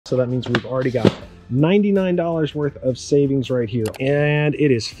So that means we've already got $99 worth of savings right here, and it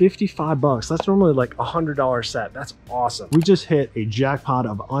is 55 bucks. That's normally like a $100 set. That's awesome. We just hit a jackpot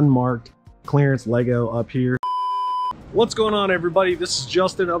of unmarked clearance Lego up here. What's going on, everybody? This is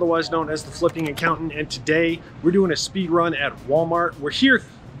Justin, otherwise known as the Flipping Accountant, and today we're doing a speed run at Walmart. We're here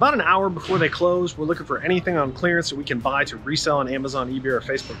about an hour before they close. We're looking for anything on clearance that we can buy to resell on Amazon, eBay, or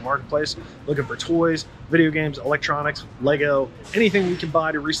Facebook Marketplace. Looking for toys, video games, electronics, Lego, anything we can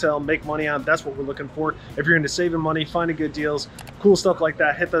buy to resell, make money on. That's what we're looking for. If you're into saving money, finding good deals, cool stuff like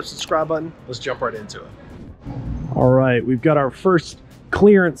that, hit that subscribe button. Let's jump right into it. All right, we've got our first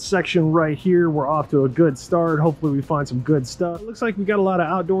clearance section right here. We're off to a good start. Hopefully we find some good stuff. It looks like we got a lot of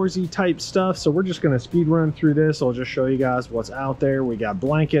outdoorsy type stuff, so we're just going to speed run through this. I'll just show you guys what's out there. We got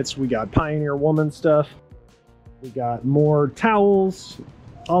blankets, we got Pioneer Woman stuff, we got more towels,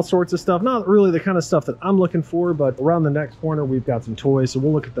 all sorts of stuff. Not really the kind of stuff that I'm looking for, but around the next corner we've got some toys, so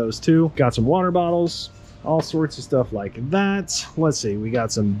we'll look at those too. Got some water bottles, all sorts of stuff like that. Let's see, we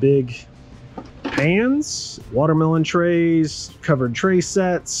got some big pans, watermelon trays, covered tray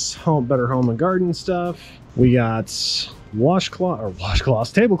sets, better home and garden stuff. We got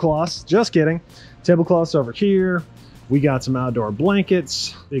tablecloths, just kidding. Tablecloths over here. We got some outdoor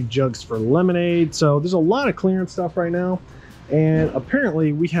blankets, big jugs for lemonade. So there's a lot of clearance stuff right now. And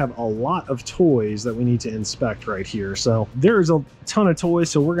apparently we have a lot of toys that we need to inspect right here. So there's a ton of toys,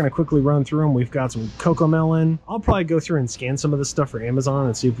 so we're gonna quickly run through them. We've got some Cocomelon. I'll probably go through and scan some of this stuff for Amazon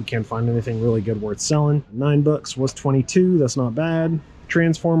and see if we can find anything really good worth selling. $9 was 22, that's not bad.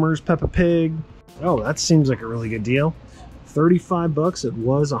 Transformers, Peppa Pig. Oh, that seems like a really good deal. 35 bucks, it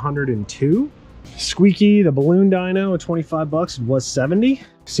was 102. Squeaky, the balloon dino, at 25 bucks, it was 70.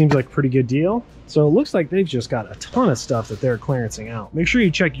 Seems like a pretty good deal. So it looks like they've just got a ton of stuff that they're clearancing out. Make sure you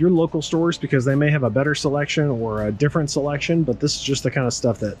check your local stores because they may have a better selection or a different selection, but this is just the kind of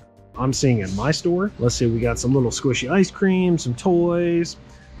stuff that I'm seeing in my store. Let's see, we got some little squishy ice cream, some toys.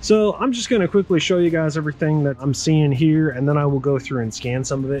 So I'm just gonna quickly show you guys everything that I'm seeing here, and then I will go through and scan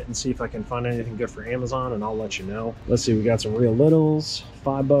some of it and see if I can find anything good for Amazon, and I'll let you know. Let's see, we got some Real Littles,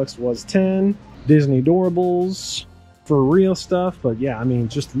 5 bucks was 10. Disney Doorables, for real stuff. But yeah, I mean,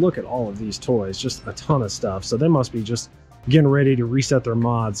 just look at all of these toys, just a ton of stuff. So they must be just getting ready to reset their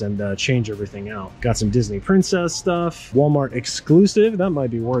mods and change everything out. Got some Disney Princess stuff, Walmart exclusive, that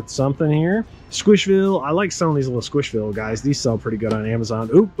might be worth something here. Squishville, I like some of these little Squishville guys. These sell pretty good on Amazon.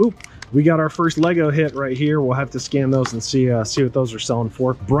 Oop, we got our first Lego hit right here. We'll have to scan those and see what those are selling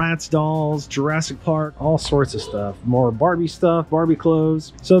for. Bratz dolls, Jurassic Park, all sorts of stuff. More Barbie stuff, Barbie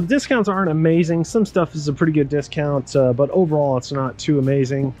clothes. So the discounts aren't amazing. Some stuff is a pretty good discount, but overall it's not too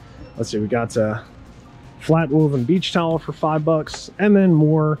amazing. Let's see, we got flat woven beach towel for 5 bucks, and then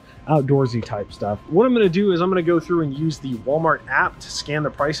more outdoorsy type stuff. What I'm going to do is I'm going to go through and use the Walmart app to scan the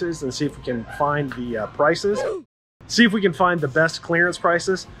prices and see if we can find the prices. See if we can find the best clearance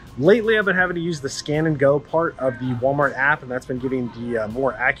prices. Lately, I've been having to use the scan and go part of the Walmart app, and that's been giving the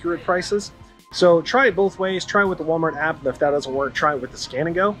more accurate prices. So try it both ways. Try it with the Walmart app, and if that doesn't work, try it with the scan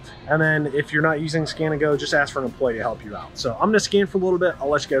and go. And then if you're not using scan and go, just ask for an employee to help you out. So I'm going to scan for a little bit. I'll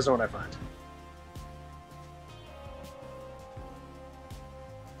let you guys know what I find.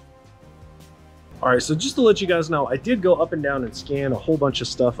 All right, so just to let you guys know, I did go up and down and scan a whole bunch of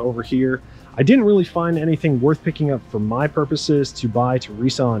stuff over here. I didn't really find anything worth picking up for my purposes to buy to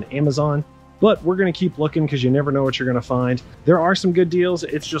resell on Amazon, but we're gonna keep looking because you never know what you're gonna find. There are some good deals.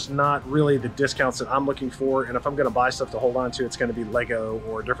 It's just not really the discounts that I'm looking for. And if I'm gonna buy stuff to hold on to, it's gonna be Lego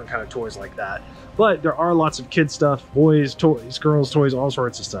or different kind of toys like that. But there are lots of kid stuff, boys, toys, girls, toys, all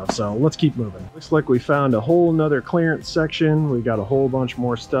sorts of stuff. So let's keep moving. Looks like we found a whole nother clearance section. We got a whole bunch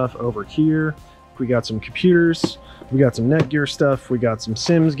more stuff over here. We got some computers, we got some Netgear stuff, we got some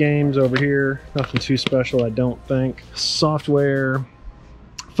Sims games over here. Nothing too special, I don't think. Software,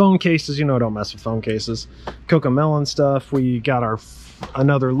 phone cases, you know, don't mess with phone cases. Cocomelon stuff. We got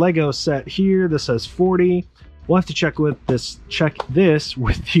another Lego set here. This says 40. We'll have to check this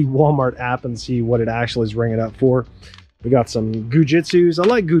with the Walmart app and see what it actually is ringing up for. We got some Gujitsus. I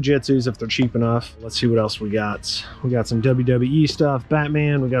like Gujitsus if they're cheap enough. Let's see what else we got. We got some WWE stuff,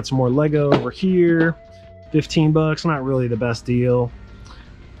 Batman. We got some more Lego over here. 15 bucks, not really the best deal.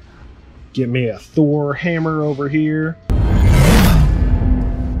 Get me a Thor hammer over here.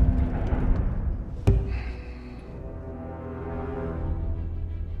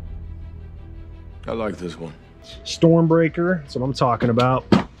 I like this one. Stormbreaker, that's what I'm talking about.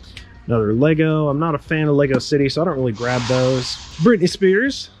 Another Lego. I'm not a fan of Lego City, so I don't really grab those. Britney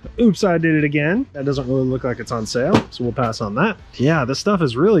Spears. Oops, I did it again. That doesn't really look like it's on sale, so we'll pass on that. Yeah, this stuff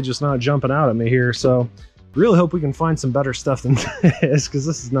is really just not jumping out at me here. So Really hope we can find some better stuff than this, because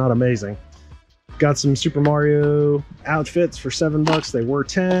this is not amazing. Got some Super Mario outfits for $7. They were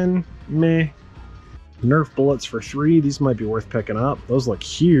 10. Meh. Nerf bullets for 3. These might be worth picking up. Those look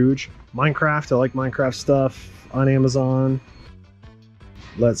huge. Minecraft. I like Minecraft stuff on Amazon.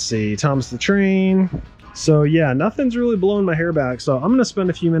 Let's see. Thomas the Train. So yeah, nothing's really blowing my hair back. So I'm going to spend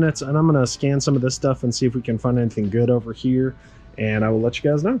a few minutes and I'm going to scan some of this stuff and see if we can find anything good over here. And I will let you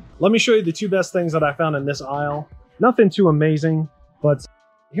guys know. Let me show you the 2 best things that I found in this aisle. Nothing too amazing, but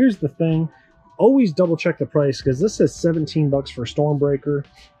here's the thing. Always double check the price, because this says 17 bucks for Stormbreaker.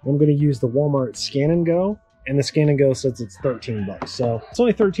 I'm going to use the Walmart Scan and Go, and the Scan and Go says it's 13 bucks. So it's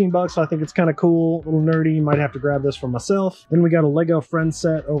only 13 bucks. So I think it's kind of cool, a little nerdy. Might have to grab this for myself. Then we got a Lego Friends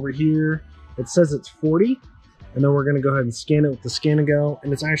set over here. It says it's 40. And then we're going to go ahead and scan it with the Scan and Go,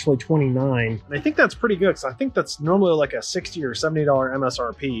 and it's actually 29. And I think that's pretty good, because I think that's normally like a $60 or $70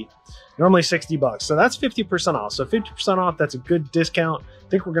 MSRP. Normally 60 bucks. So that's 50% off. So 50% off, that's a good discount. I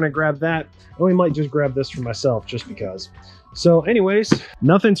think we're going to grab that. And we might just grab this for myself just because. So anyways,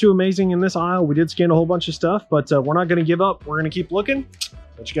 nothing too amazing in this aisle. We did scan a whole bunch of stuff, but we're not going to give up. We're going to keep looking.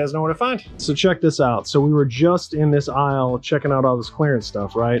 Let you guys know what to find. So check this out. So we were just in this aisle checking out all this clearance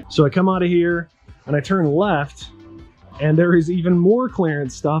stuff, right? So I come out of here and I turn left, and there is even more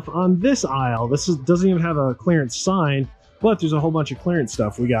clearance stuff on this aisle. This doesn't even have a clearance sign, but there's a whole bunch of clearance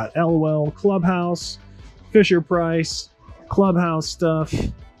stuff. We got LOL, Clubhouse, Fisher Price, Clubhouse stuff,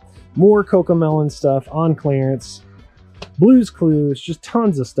 more Cocomelon stuff on clearance, Blue's Clues, just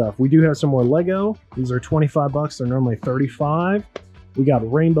tons of stuff. We do have some more Lego. These are 25 bucks. They're normally 35. We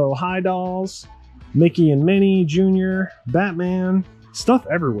got Rainbow High Dolls, Mickey and Minnie Jr., Batman, stuff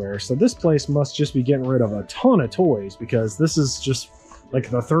everywhere. So this place must just be getting rid of a ton of toys, because this is just like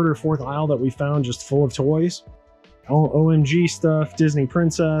the 3rd or 4th aisle that we found just full of toys. All OMG stuff, Disney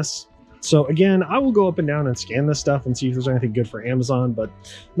Princess. So again, I will go up and down and scan this stuff and see if there's anything good for Amazon, but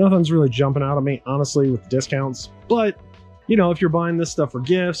nothing's really jumping out at me, honestly, with discounts. But, you know, if you're buying this stuff for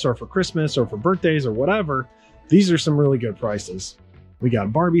gifts or for Christmas or for birthdays or whatever, these are some really good prices. We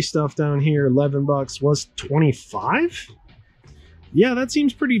got Barbie stuff down here, 11 bucks, was 25? Yeah, that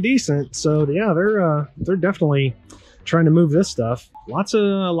seems pretty decent. So yeah, they're definitely trying to move this stuff. Lots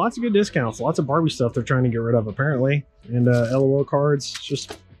of good discounts, lots of Barbie stuff they're trying to get rid of apparently, and LOL cards,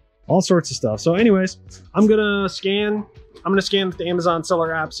 just all sorts of stuff. So anyways, I'm gonna scan with the Amazon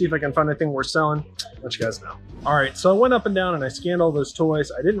seller app, see if I can find anything worth selling. Let you guys know. All right, so I went up and down and I scanned all those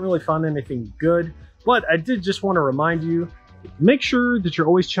toys. I didn't really find anything good, but I did just want to remind you, make sure that you're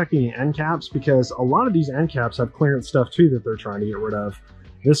always checking the end caps, because a lot of these end caps have clearance stuff too that they're trying to get rid of.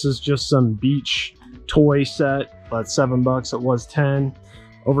 This is just some beach toy set, that's 7 bucks. It was 10.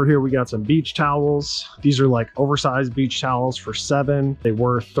 Over here we got some beach towels. These are like oversized beach towels for 7. They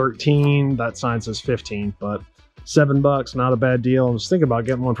were 13. That sign says 15, but 7 bucks, not a bad deal. I was thinking about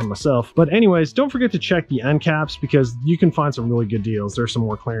getting one for myself. But anyways, don't forget to check the end caps, because you can find some really good deals. There's some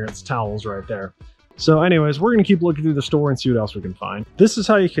more clearance towels right there. So anyways, we're going to keep looking through the store and see what else we can find. This is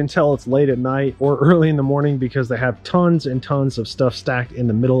how you can tell it's late at night or early in the morning, because they have tons and tons of stuff stacked in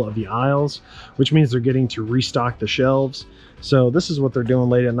the middle of the aisles, which means they're getting to restock the shelves. So this is what they're doing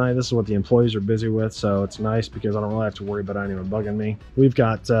late at night. This is what the employees are busy with. So it's nice, because I don't really have to worry about anyone bugging me. We've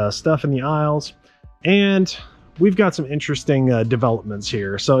got stuff in the aisles, and we've got some interesting developments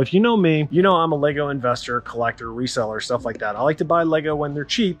here. So if you know me, you know I'm a Lego investor, collector, reseller, stuff like that. I like to buy Lego when they're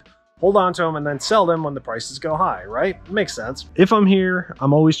cheap, hold on to them, and then sell them when the prices go high, right? Makes sense. If I'm here,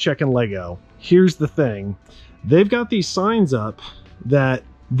 I'm always checking Lego. Here's the thing. They've got these signs up that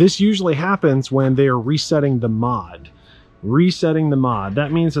this usually happens when they are resetting the mod. Resetting the mod.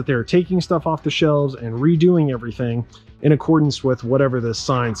 That means that they're taking stuff off the shelves and redoing everything in accordance with whatever this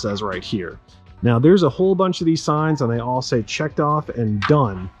sign says right here. Now, there's a whole bunch of these signs, and they all say checked off and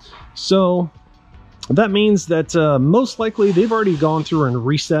done. So that means that most likely they've already gone through and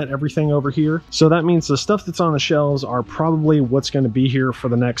reset everything over here. So that means the stuff that's on the shelves are probably what's going to be here for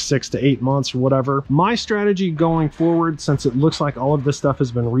the next 6 to 8 months or whatever. My strategy going forward, since it looks like all of this stuff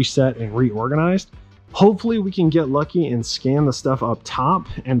has been reset and reorganized, hopefully we can get lucky and scan the stuff up top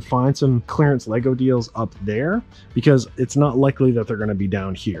and find some clearance Lego deals up there, because it's not likely that they're going to be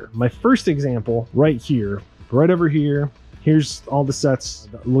down here. My first example right here, right over here, here's all the sets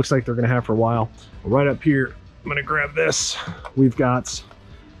that looks like they're going to have for a while. Right up here, I'm going to grab this. We've got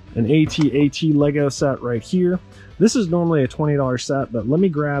an AT Lego set right here. This is normally a $20 set, but let me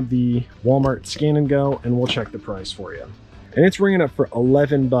grab the Walmart Scan and Go and we'll check the price for you. And it's ringing up for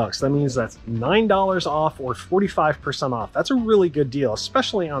 11 bucks. That means that's $9 off or 45% off. That's a really good deal,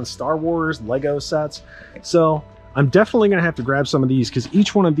 especially on Star Wars Lego sets. So I'm definitely gonna have to grab some of these because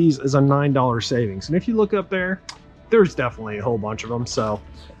each one of these is a $9 savings. And if you look up there, there's definitely a whole bunch of them. So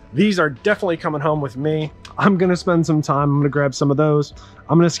these are definitely coming home with me. I'm gonna spend some time, I'm gonna grab some of those.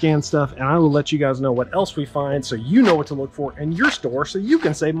 I'm gonna scan stuff and I will let you guys know what else we find so you know what to look for in your store so you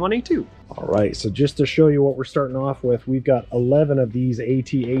can save money too. All right, so just to show you what we're starting off with, we've got 11 of these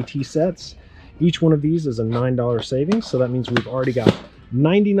AT-AT sets. Each one of these is a $9 savings. So that means we've already got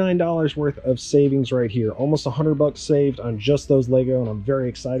 $99 worth of savings right here. Almost 100 bucks saved on just those Lego, and I'm very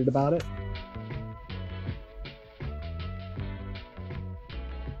excited about it.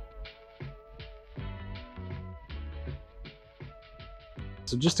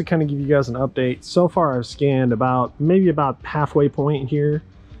 So just to kind of give you guys an update, so far I've scanned maybe about halfway point here,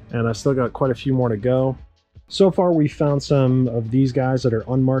 and I've still got quite a few more to go. So far we found some of these guys that are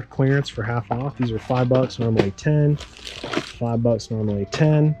unmarked clearance for half off. These are $5, normally 10. $5, normally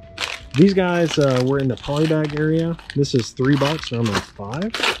 10. These guys were in the polybag area. This is $3, normally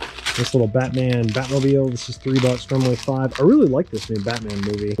 5. This little Batmobile, this is $3, normally 5. I really like this new Batman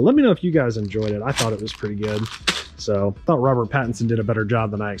movie. Let me know if you guys enjoyed it. I thought it was pretty good. So I thought Robert Pattinson did a better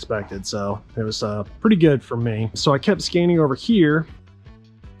job than I expected. So it was pretty good for me. So I kept scanning over here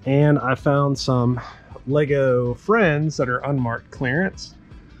and I found some Lego Friends that are unmarked clearance.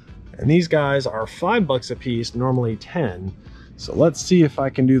 And these guys are $5 a piece, normally 10. So let's see if I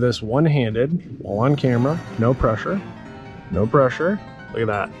can do this one-handed while on camera. No pressure, no pressure. Look at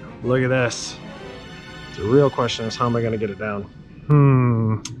that, look at this. The real question is, how am I gonna get it down?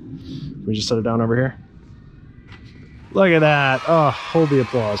 We just set it down over here. Look at that. Oh, hold the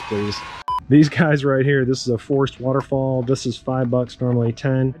applause, please. These guys right here, this is a forced waterfall. This is $5, normally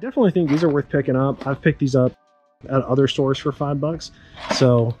 10. I definitely think these are worth picking up. I've picked these up at other stores for $5.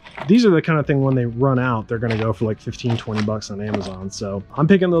 So these are the kind of thing when they run out, they're gonna go for like 15, 20 bucks on Amazon. So I'm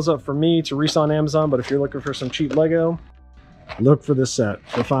picking those up for me to resell on Amazon, but if you're looking for some cheap Lego, look for this set.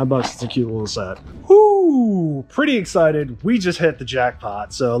 For $5, it's a cute little set. Whoo! Pretty excited. We just hit the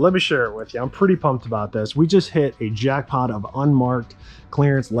jackpot. So let me share it with you. I'm pretty pumped about this. We just hit a jackpot of unmarked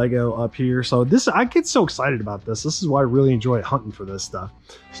clearance Lego up here. So I get so excited about this. This is why I really enjoy hunting for this stuff.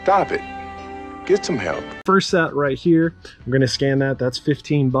 Stop it. Get some help. First set right here, I'm gonna scan that. That's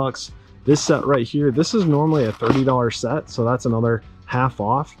 15 bucks. This set right here, this is normally a $30 set. So that's another half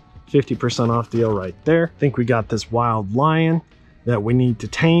off. 50% off deal right there. I think we got this wild lion that we need to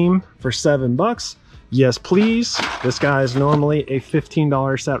tame for $7. Yes, please. This guy is normally a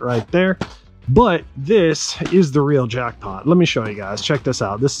 $15 set right there, but this is the real jackpot. Let me show you guys. Check this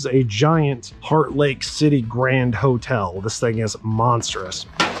out. This is a giant Heart Lake City Grand Hotel. This thing is monstrous.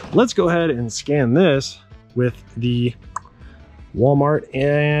 Let's go ahead and scan this with the Walmart,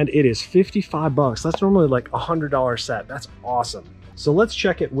 and it is 55 bucks. That's normally like a $100 set. That's awesome. So let's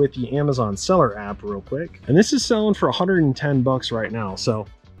check it with the Amazon seller app real quick. And this is selling for 110 bucks right now. So,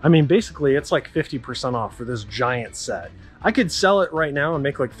 I mean, basically it's like 50% off for this giant set. I could sell it right now and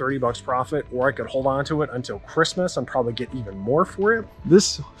make like 30 bucks profit, or I could hold on to it until Christmas and probably get even more for it.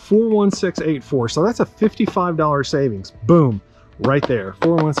 This 41684, so that's a $55 savings. Boom, right there,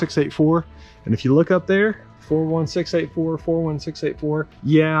 41684. And if you look up there, 41684, 41684,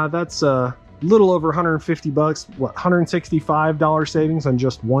 yeah, that's little over 150 bucks, what, $165 savings on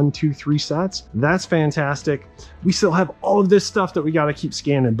just 1, 2, 3 sets. That's fantastic. We still have all of this stuff that we got to keep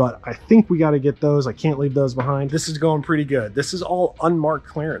scanning, but I think we got to get those. I can't leave those behind. This is going pretty good. This is all unmarked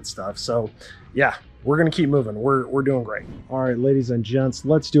clearance stuff. So yeah, we're going to keep moving. We're doing great. All right, ladies and gents,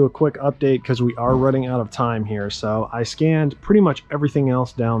 let's do a quick update because we are running out of time here. So I scanned pretty much everything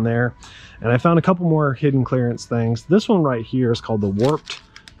else down there, and I found a couple more hidden clearance things. This one right here is called the Warped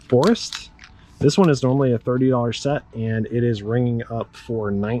Forest. This one is normally a $30 set, and it is ringing up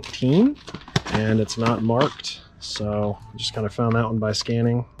for 19, and it's not marked. So I just kind of found that one by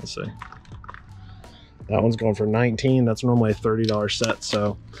scanning. Let's see. That one's going for 19. That's normally a $30 set.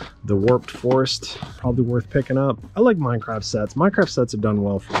 So the Warped Forest, probably worth picking up. I like Minecraft sets. Minecraft sets have done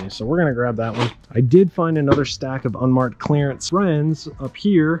well for me, so we're gonna grab that one. I did find another stack of unmarked clearance Friends up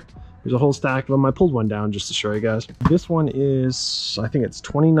here. There's a whole stack of them. I pulled one down just to show you guys. This one is, I think it's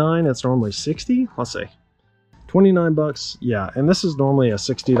 29. It's normally 60. Let's see. 29 bucks. Yeah, and this is normally a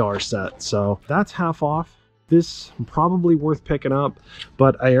 $60 set. So that's half off. This probably worth picking up,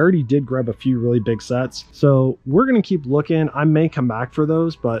 but I already did grab a few really big sets. So we're gonna keep looking. I may come back for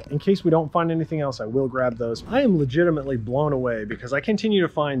those, but in case we don't find anything else, I will grab those. I am legitimately blown away because I continue to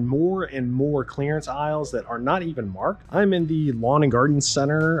find more and more clearance aisles that are not even marked. I'm in the lawn and garden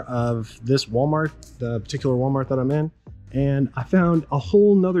center of this Walmart, the particular Walmart that I'm in. and I found a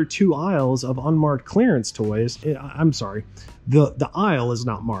whole nother 2 aisles of unmarked clearance toys. I'm sorry, the aisle is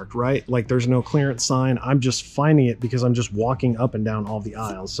not marked, right? Like there's no clearance sign. I'm just finding it because I'm just walking up and down all the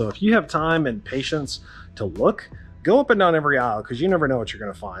aisles. So if you have time and patience to look, go up and down every aisle because you never know what you're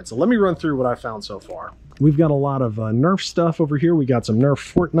going to find. So let me run through what I found so far. We've got a lot of Nerf stuff over here. We got some Nerf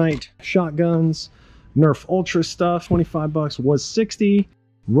Fortnite shotguns, Nerf Ultra stuff, 25 bucks was 60.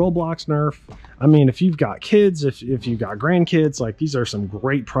 Roblox Nerf. I mean, if you've got kids, if you've got grandkids, like these are some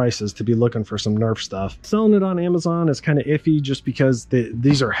great prices to be looking for some Nerf stuff. Selling it on Amazon is kind of iffy just because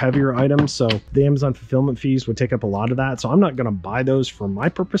these are heavier items, so the Amazon fulfillment fees would take up a lot of that. So I'm not going to buy those for my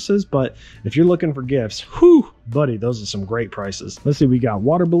purposes, but if you're looking for gifts, whew, buddy, those are some great prices. Let's see, we got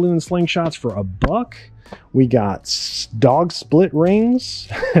water balloon slingshots for $1. We got dog split rings,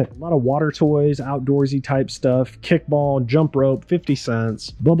 a lot of water toys, outdoorsy type stuff, kickball, jump rope, 50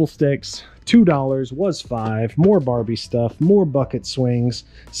 cents, bubble sticks, $2 was $5, more Barbie stuff, more bucket swings,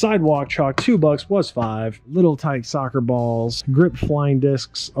 sidewalk chalk, $2 was $5, little tight soccer balls, grip flying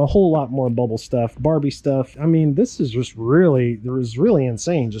discs, a whole lot more bubble stuff, Barbie stuff. I mean, this is just really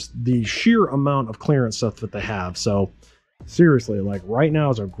insane, just the sheer amount of clearance stuff that they have. So seriously, like right now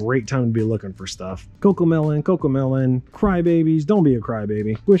is a great time to be looking for stuff. Cocomelon, crybabies, don't be a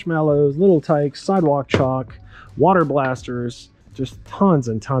crybaby, squishmallows, little tykes, sidewalk chalk, water blasters, just tons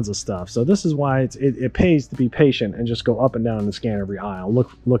and tons of stuff. So this is why it pays to be patient and just go up and down and scan every aisle,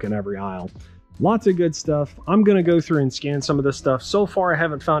 look in every aisle. Lots of good stuff. I'm gonna go through and scan some of this stuff. So far I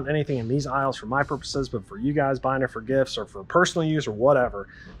haven't found anything in these aisles for my purposes, but for you guys buying it for gifts or for personal use or whatever,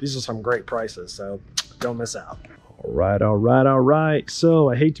 these are some great prices, so don't miss out. All right.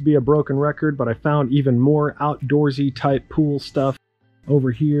 So I hate to be a broken record, but I found even more outdoorsy type pool stuff over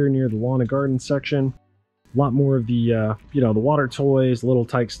here near the lawn and garden section. A lot more of the, the water toys, little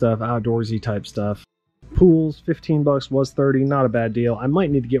type stuff, outdoorsy type stuff. Pools, 15 bucks was 30, not a bad deal. I might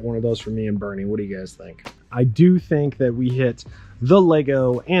need to get one of those for me and Bernie. What do you guys think? I do think that we hit the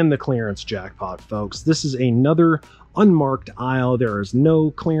Lego and the clearance jackpot, folks. This is another unmarked aisle. There is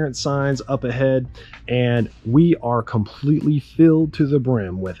no clearance signs up ahead, and we are completely filled to the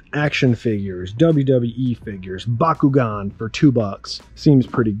brim with action figures, WWE figures, Bakugan for $2. Seems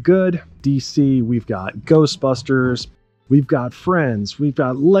pretty good. DC, we've got Ghostbusters, we've got Friends, we've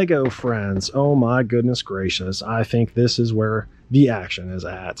got Lego Friends. Oh my goodness gracious. I think this is where the action is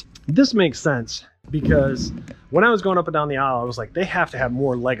at. This makes sense because when I was going up and down the aisle, I was like, they have to have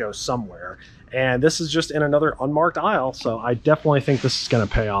more Lego somewhere. And this is just in another unmarked aisle. So I definitely think this is going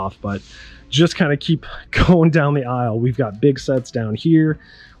to pay off, but just kind of keep going down the aisle. We've got big sets down here,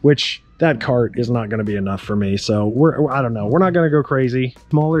 which that cart is not going to be enough for me. So I don't know. We're not going to go crazy.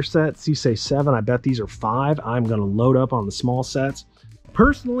 Smaller sets, you say 7. I bet these are 5. I'm going to load up on the small sets.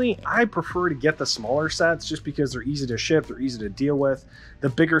 Personally, I prefer to get the smaller sets just because they're easy to ship, they're easy to deal with. The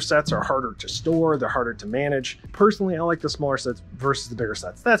bigger sets are harder to store, they're harder to manage. Personally, I like the smaller sets versus the bigger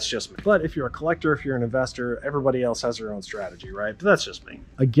sets. That's just me. But if you're a collector, if you're an investor, everybody else has their own strategy, right? But that's just me.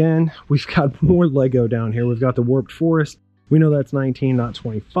 Again, we've got more Lego down here. We've got the Warped Forest. We know that's 19, not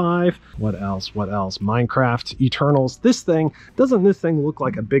 25. What else? Minecraft, Eternals. Doesn't this thing look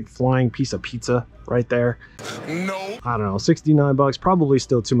like a big flying piece of pizza right there? No. I don't know, 69 bucks, probably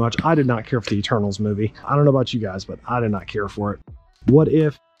still too much. I did not care for the Eternals movie. I don't know about you guys, but I did not care for it. What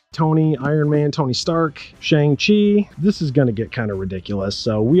If, Tony, Iron Man, Tony Stark, Shang-Chi. This is gonna get kind of ridiculous.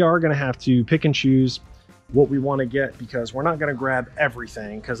 So we are gonna have to pick and choose what we want to get because we're not going to grab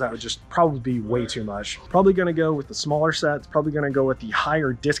everything because that would just probably be way too much. Probably going to go with the smaller sets, probably going to go with the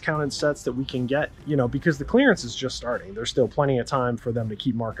higher discounted sets that we can get, because the clearance is just starting. There's still plenty of time for them to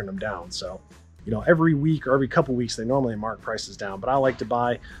keep marking them down. So, every week or every couple weeks, they normally mark prices down, but I like to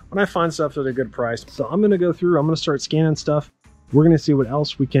buy when I find stuff at a good price. So I'm going to go through, I'm going to start scanning stuff. We're going to see what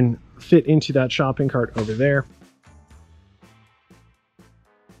else we can fit into that shopping cart over there.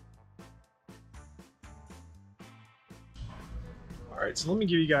 All right, so let me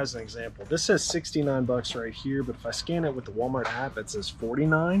give you guys an example. This says 69 bucks right here, but if I scan it with the Walmart app, it says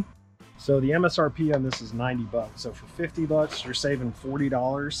 49. So the MSRP on this is 90 bucks. So for 50 bucks, you're saving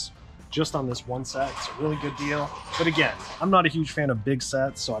 $40 just on this one set. It's a really good deal. But again, I'm not a huge fan of big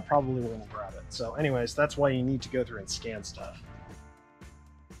sets, so I probably won't grab it. So anyways, that's why you need to go through and scan stuff.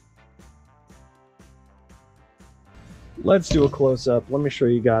 Let's do a close-up. Let me show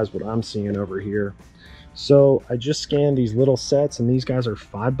you guys what I'm seeing over here. So I just scanned these little sets, and these guys are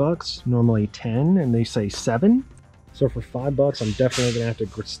 $5, normally 10, and they say 7. So for $5, I'm definitely gonna have to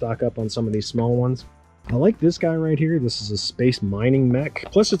stock up on some of these small ones. I like this guy right here. This is a space mining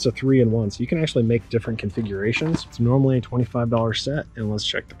mech. Plus it's a 3-in-1, so you can actually make different configurations. It's normally a $25 set, and let's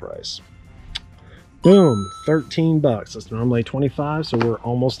check the price. Boom, 13 bucks. That's normally 25, so we're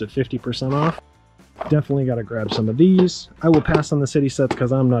almost at 50% off. Definitely got to grab some of these. I will pass on the city sets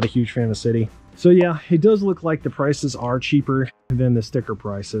because I'm not a huge fan of city. So yeah, it does look like the prices are cheaper than the sticker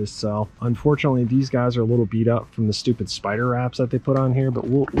prices. So unfortunately, these guys are a little beat up from the stupid spider wraps that they put on here, but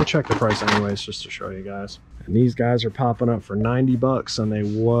we'll check the price anyways, just to show you guys. And these guys are popping up for 90 bucks and they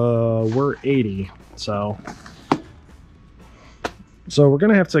were 80. So we're going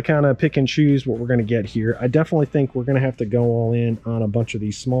to have to kind of pick and choose what we're going to get here. I definitely think we're going to have to go all in on a bunch of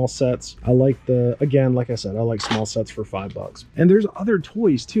these small sets. I like again, like I said, I like small sets for $5. And there's other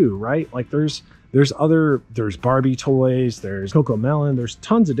toys too, right? Like there's Barbie toys, there's Coco Melon, there's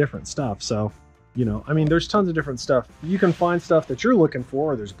tons of different stuff. So, you know, I mean, there's tons of different stuff. You can find stuff that you're looking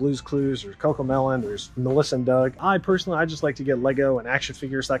for. There's Blue's Clues, there's Coco Melon, there's Melissa and Doug. I just like to get Lego and action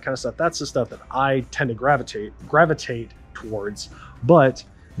figures, that kind of stuff. That's the stuff that I tend to gravitate towards. But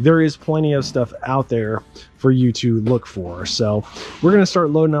there is plenty of stuff out there for you to look for. So we're going to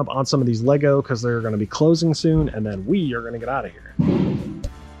start loading up on some of these Lego because they're going to be closing soon, and then we are going to get out of here.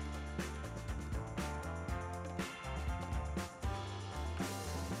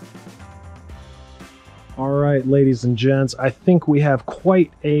 All right, ladies and gents, I think we have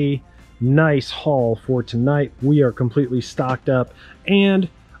quite a nice haul for tonight. We are completely stocked up, and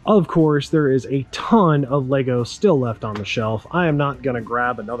of course, there is a ton of Lego still left on the shelf. I am not going to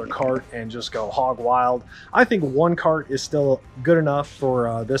grab another cart and just go hog wild. I think one cart is still good enough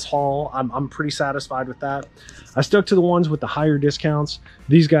for this haul. I'm pretty satisfied with that. I stuck to the ones with the higher discounts.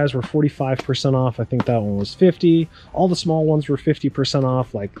 These guys were 45% off. I think that one was 50. All the small ones were 50%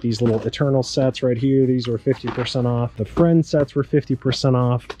 off, like these little Eternal sets right here. These were 50% off. The Friend sets were 50%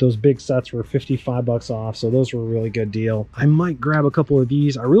 off. Those big sets were 55 bucks off, so those were a really good deal. I might grab a couple of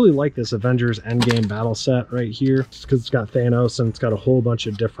these. I really like this Avengers Endgame battle set right here, just because it's got Thanos and it's got a whole bunch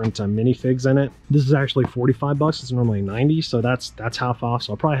of different minifigs in it. This is actually 45 bucks. It's normally 90, so that's half off.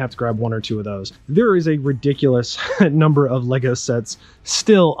 So I'll probably have to grab one or two of those. There is a ridiculous number of Lego sets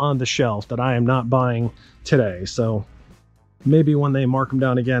still on the shelf that I am not buying today. So maybe when they mark them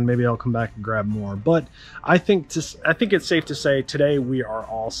down again, maybe I'll come back and grab more. But I think it's safe to say today we are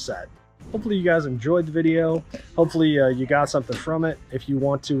all set. Hopefully you guys enjoyed the video. Hopefully you got something from it. If you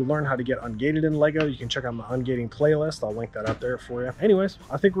want to learn how to get ungated in Lego, you can check out my ungating playlist. I'll link that up there for you. Anyways,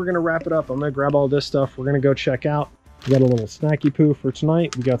 I think we're going to wrap it up. I'm going to grab all this stuff. We're going to go check out. We got a little snacky poo for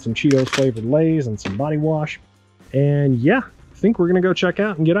tonight. We got some Cheetos flavored Lay's and some body wash. And yeah, I think we're going to go check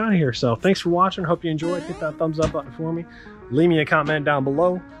out and get out of here. So thanks for watching. Hope you enjoyed. Hit that thumbs up button for me. Leave me a comment down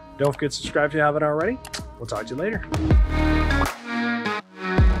below. Don't forget to subscribe if you haven't already. We'll talk to you later.